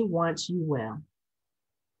only wants you well.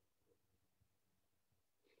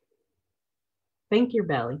 Thank your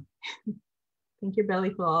belly. Thank your belly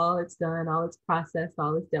for all it's done, all it's processed,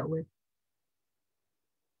 all it's dealt with.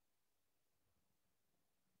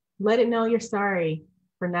 Let it know you're sorry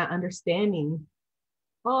for not understanding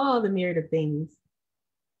all the myriad of things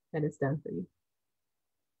that it's done for you.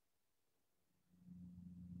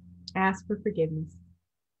 Ask for forgiveness.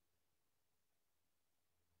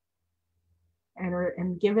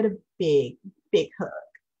 And give it a big, big hug.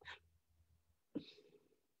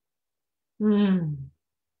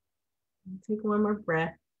 Take one more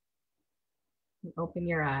breath and open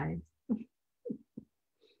your eyes.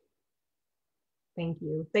 Thank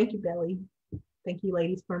you. Thank you, belly. Thank you,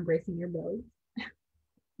 ladies, for embracing your bellies.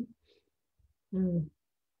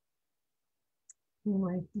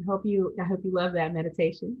 Anyway, I hope you love that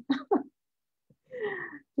meditation.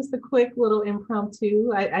 Just a quick little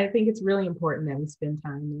impromptu. I think it's really important that we spend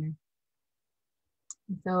time there.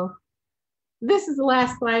 So this is the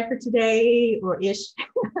last slide for today, or ish.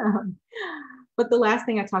 But the last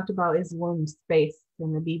thing I talked about is womb space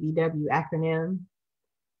in the BBW acronym.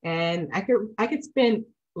 And I could spend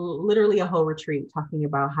literally a whole retreat talking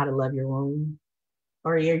about how to love your womb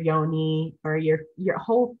or your yoni or your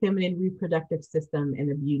whole feminine reproductive system and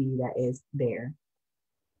the beauty that is there.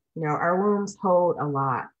 You know, our wombs hold a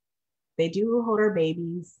lot. They do hold our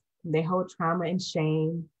babies. They hold trauma and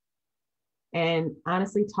shame. And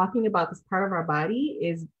honestly, talking about this part of our body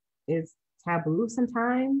is taboo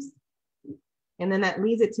sometimes. And then that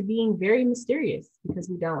leads it to being very mysterious because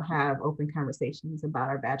we don't have open conversations about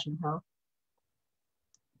our vaginal health.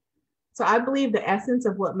 So I believe the essence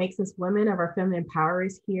of what makes us women, of our feminine power,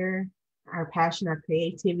 is here. Our passion, our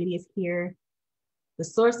creativity is here. The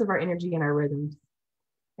source of our energy and our rhythms.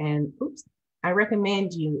 And I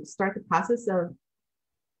recommend you start the process of,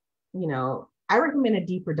 I recommend a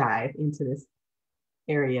deeper dive into this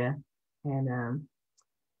area. And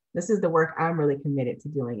this is the work I'm really committed to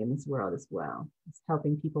doing in this world as well. It's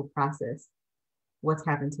helping people process what's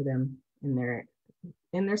happened to them in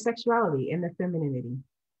their sexuality, in their femininity.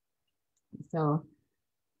 So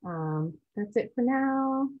that's it for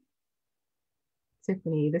now.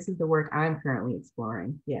 Tiffany, this is the work I'm currently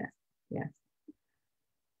exploring. Yes.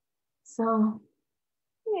 So,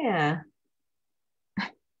 yeah.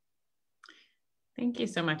 Thank you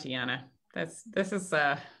so much, Iana. This is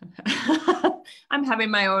I'm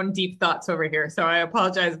having my own deep thoughts over here, so I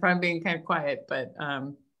apologize if I'm being kind of quiet, but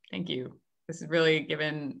thank you. This has really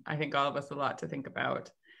given, I think, all of us a lot to think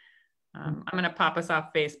about. I'm going to pop us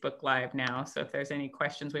off Facebook Live now, so if there's any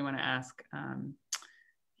questions we want to ask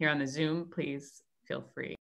here on the Zoom, please feel free.